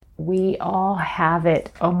We all have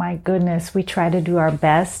it. Oh my goodness. We try to do our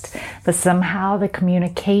best, but somehow the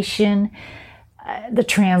communication, the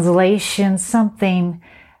translation, something,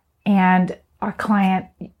 and our client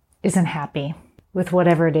isn't happy with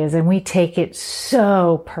whatever it is. And we take it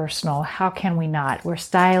so personal. How can we not? We're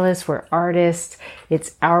stylists, we're artists.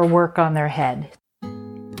 It's our work on their head.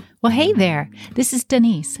 Well, hey there. This is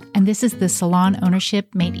Denise, and this is the Salon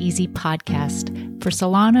Ownership Made Easy podcast for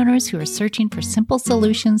salon owners who are searching for simple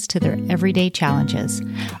solutions to their everyday challenges.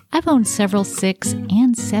 I've owned several 6-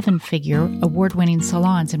 and 7-figure award-winning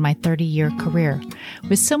salons in my 30-year career.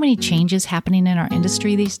 With so many changes happening in our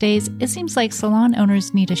industry these days, it seems like salon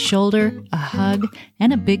owners need a shoulder, a hug,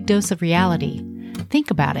 and a big dose of reality.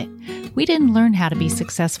 Think about it. We didn't learn how to be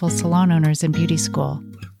successful salon owners in beauty school.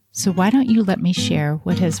 So why don't you let me share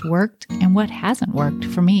what has worked and what hasn't worked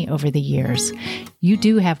for me over the years? You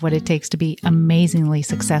do have what it takes to be amazingly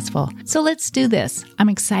successful. So let's do this. I'm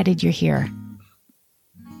excited you're here.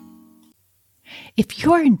 If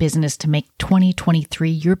you're in business to make 2023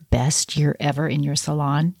 your best year ever in your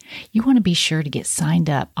salon, you want to be sure to get signed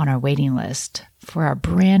up on our waiting list for our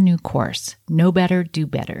brand new course, Know Better, Do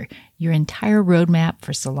Better, your entire roadmap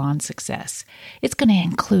for salon success. It's going to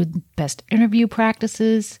include best interview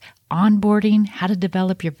practices, onboarding, how to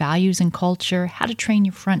develop your values and culture, how to train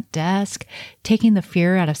your front desk, taking the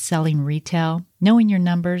fear out of selling retail, knowing your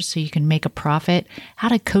numbers so you can make a profit, how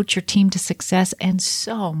to coach your team to success, and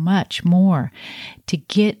so much more. To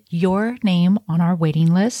get your name on our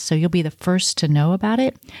waiting list so you'll be the first to know about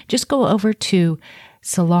it, just go over to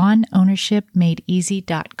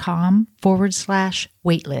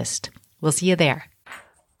salonownershipmadeeasy.com/waitlist. We'll see you there.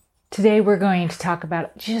 Today we're going to talk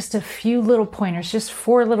about just a few little pointers, just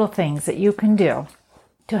 4 little things that you can do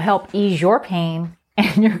to help ease your pain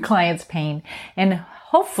and your client's pain and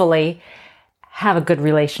hopefully have a good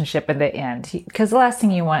relationship in the end. Because the last thing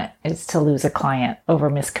you want is to lose a client over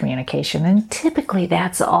miscommunication. And typically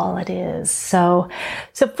that's all it is. So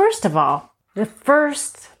first of all, the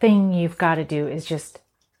first thing you've got to do is just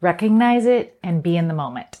recognize it and be in the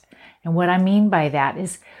moment. And what I mean by that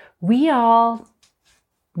is we all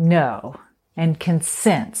know and can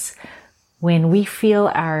sense when we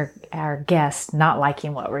feel our guests not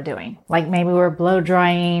liking what we're doing. Like maybe we're blow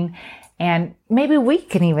drying and maybe we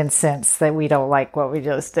can even sense that we don't like what we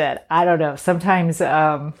just did. I don't know. Sometimes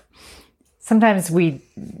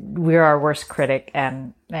we're our worst critic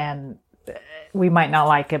and we might not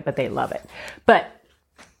like it, but they love it. But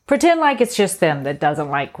pretend like it's just them that doesn't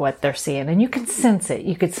like what they're seeing. And you can sense it.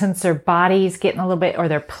 You could sense their bodies getting a little bit, or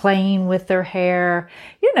they're playing with their hair.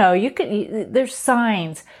 There's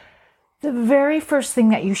signs. The very first thing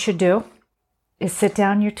that you should do is sit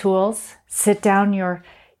down your tools, sit down your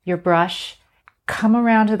brush, come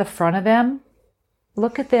around to the front of them,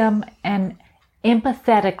 look at them, and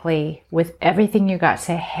empathetically, with everything you got,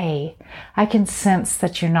 say, hey, I can sense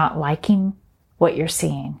that you're not liking what you're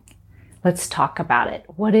seeing. Let's talk about it.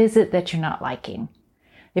 What is it that you're not liking?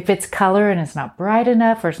 If it's color and it's not bright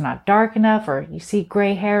enough or it's not dark enough or you see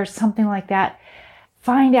gray hair or something like that,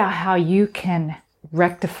 find out how you can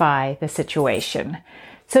rectify the situation.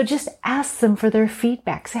 So just ask them for their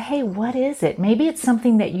feedback. Say, hey, what is it? Maybe it's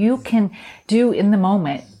something that you can do in the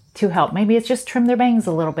moment to help. Maybe it's just trim their bangs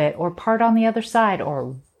a little bit or part on the other side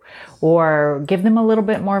or give them a little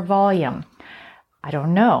bit more volume. I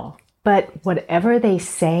don't know. But whatever they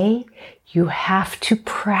say, you have to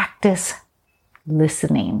practice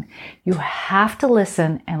listening. You have to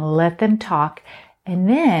listen and let them talk. And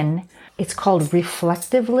then it's called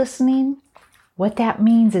reflective listening. What that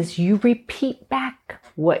means is you repeat back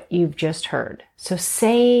what you've just heard. So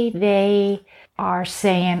say they are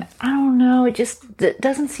saying, I don't know, it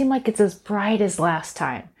doesn't seem like it's as bright as last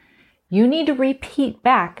time. You need to repeat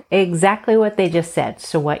back exactly what they just said.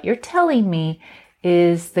 So what you're telling me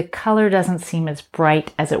is the color doesn't seem as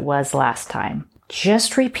bright as it was last time.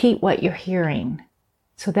 Just repeat what you're hearing.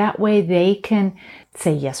 So that way they can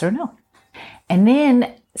say yes or no. And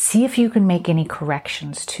then see if you can make any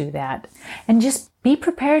corrections to that. And just be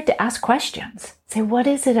prepared to ask questions. Say, what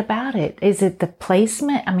is it about it? Is it the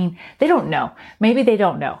placement? I mean, they don't know. Maybe they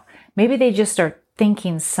don't know. Maybe they just are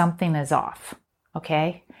thinking something is off.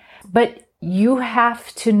 Okay? But you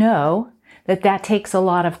have to know that takes a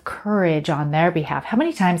lot of courage on their behalf. How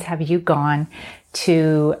many times have you gone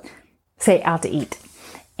to, say, out to eat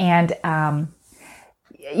and,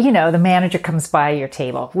 the manager comes by your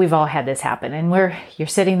table. We've all had this happen. And you're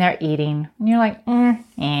sitting there eating and you're like, but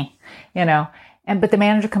the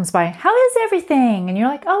manager comes by, how is everything? And you're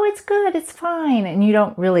like, oh, it's good. It's fine. And you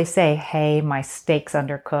don't really say, hey, my steak's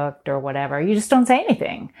undercooked or whatever. You just don't say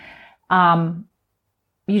anything. You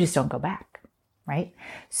just don't go back. right?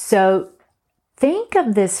 So think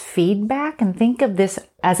of this feedback and think of this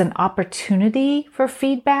as an opportunity for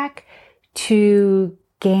feedback to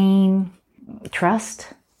gain trust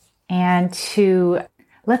and to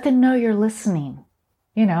let them know you're listening.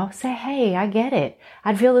 You know, say, hey, I get it.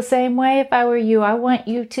 I'd feel the same way if I were you. I want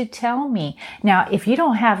you to tell me. Now, if you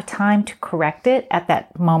don't have time to correct it at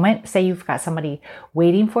that moment, say you've got somebody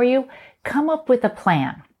waiting for you, come up with a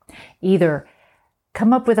plan. Either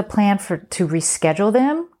come up with a plan to reschedule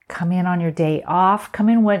them, come in on your day off, come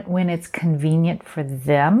in when it's convenient for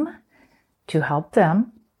them to help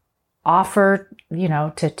them, offer,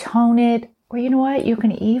 to tone it. Or you know what, you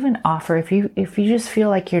can even offer, if you just feel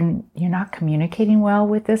like you're not communicating well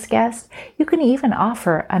with this guest, you can even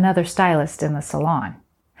offer another stylist in the salon.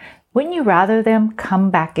 Wouldn't you rather them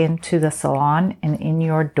come back into the salon and in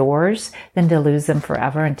your doors than to lose them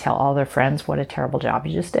forever and tell all their friends what a terrible job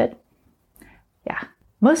you just did? Yeah.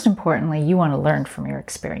 Most importantly, you want to learn from your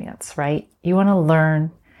experience, right? You want to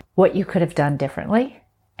learn what you could have done differently.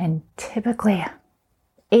 And typically,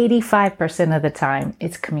 85% of the time,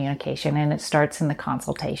 it's communication, and it starts in the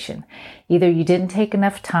consultation. Either you didn't take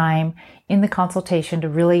enough time in the consultation to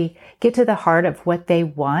really get to the heart of what they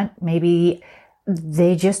want. Maybe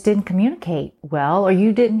they just didn't communicate well, or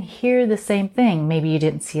you didn't hear the same thing. Maybe you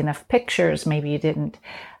didn't see enough pictures. Maybe you didn't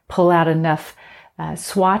pull out enough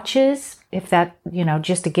swatches, if that,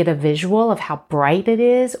 just to get a visual of how bright it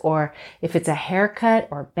is, or if it's a haircut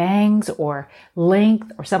or bangs or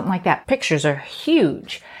length or something like that. Pictures are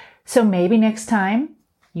huge. So maybe next time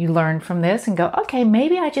you learn from this and go, okay,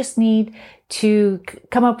 maybe I just need to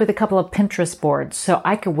come up with a couple of Pinterest boards so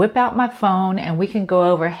I could whip out my phone and we can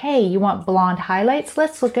go over, hey, you want blonde highlights?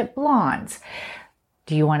 Let's look at blondes.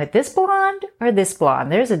 Do you want it this blonde or this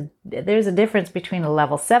blonde? There's a difference between a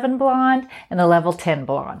level 7 blonde and a level 10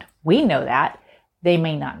 blonde. We know that. They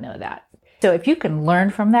may not know that. So if you can learn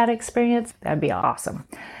from that experience, that'd be awesome.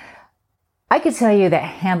 I could tell you that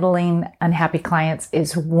handling unhappy clients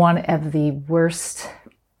is one of the worst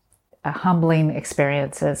humbling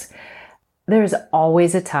experiences. There's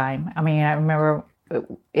always a time. I remember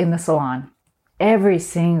in the salon, every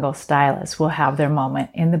single stylist will have their moment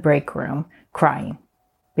in the break room crying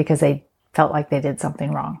because they felt like they did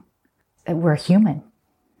something wrong. We're human.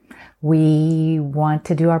 We want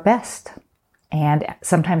to do our best. And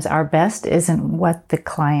sometimes our best isn't what the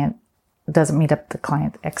client doesn't meet up the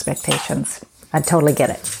client expectations. I totally get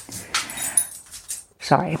it.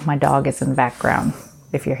 Sorry, my dog is in the background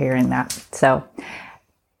if you're hearing that. So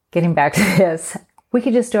getting back to this, we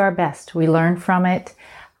could just do our best. We learn from it.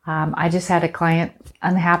 I just had a client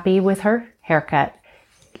unhappy with her haircut.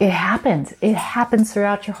 It happens. It happens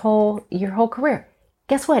throughout your whole career.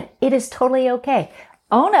 Guess what? It is totally okay.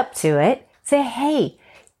 Own up to it. Say, hey,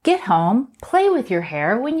 get home, play with your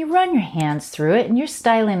hair when you run your hands through it and you're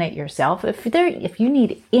styling it yourself. If you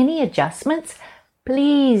need any adjustments,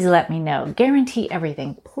 please let me know. Guarantee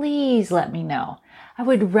everything. Please let me know. I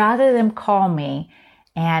would rather them call me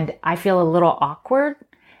and I feel a little awkward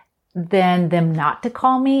than them not to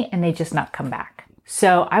call me and they just not come back.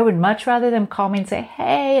 So I would much rather them call me and say,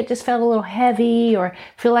 hey, it just felt a little heavy, or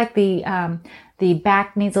feel like the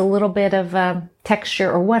back needs a little bit of texture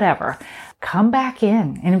or whatever. Come back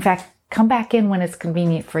in. And in fact, come back in when it's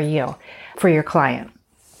convenient for you, for your client.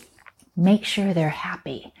 Make sure they're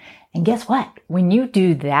happy. And guess what? When you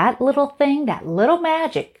do that little thing, that little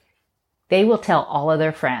magic, they will tell all of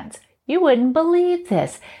their friends. You wouldn't believe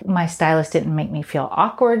this. My stylist didn't make me feel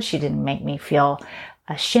awkward. She didn't make me feel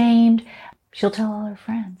ashamed. She'll tell all her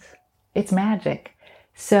friends. It's magic.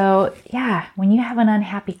 So yeah, when you have an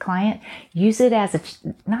unhappy client, use it as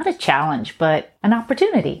not a challenge, but an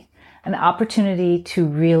opportunity to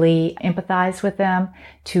really empathize with them,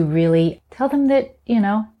 to really tell them that,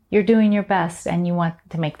 you're doing your best and you want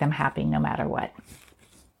to make them happy no matter what.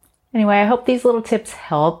 Anyway, I hope these little tips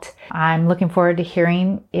helped. I'm looking forward to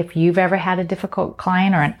hearing if you've ever had a difficult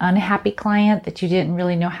client or an unhappy client that you didn't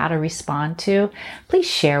really know how to respond to. Please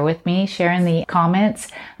share with me, share in the comments.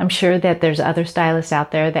 I'm sure that there's other stylists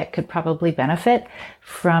out there that could probably benefit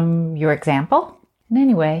from your example. And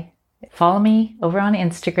anyway, follow me over on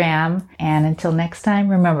Instagram. And until next time,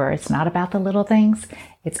 remember, it's not about the little things.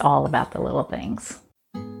 It's all about the little things.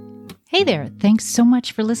 Hey there, thanks so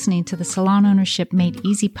much for listening to the Salon Ownership Made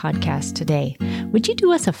Easy podcast today. Would you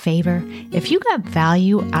do us a favor? If you got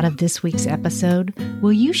value out of this week's episode,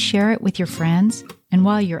 will you share it with your friends? And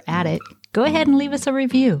while you're at it, go ahead and leave us a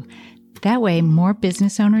review. That way, more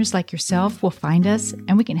business owners like yourself will find us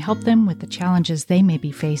and we can help them with the challenges they may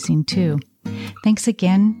be facing too. Thanks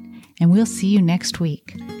again, and we'll see you next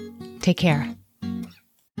week. Take care.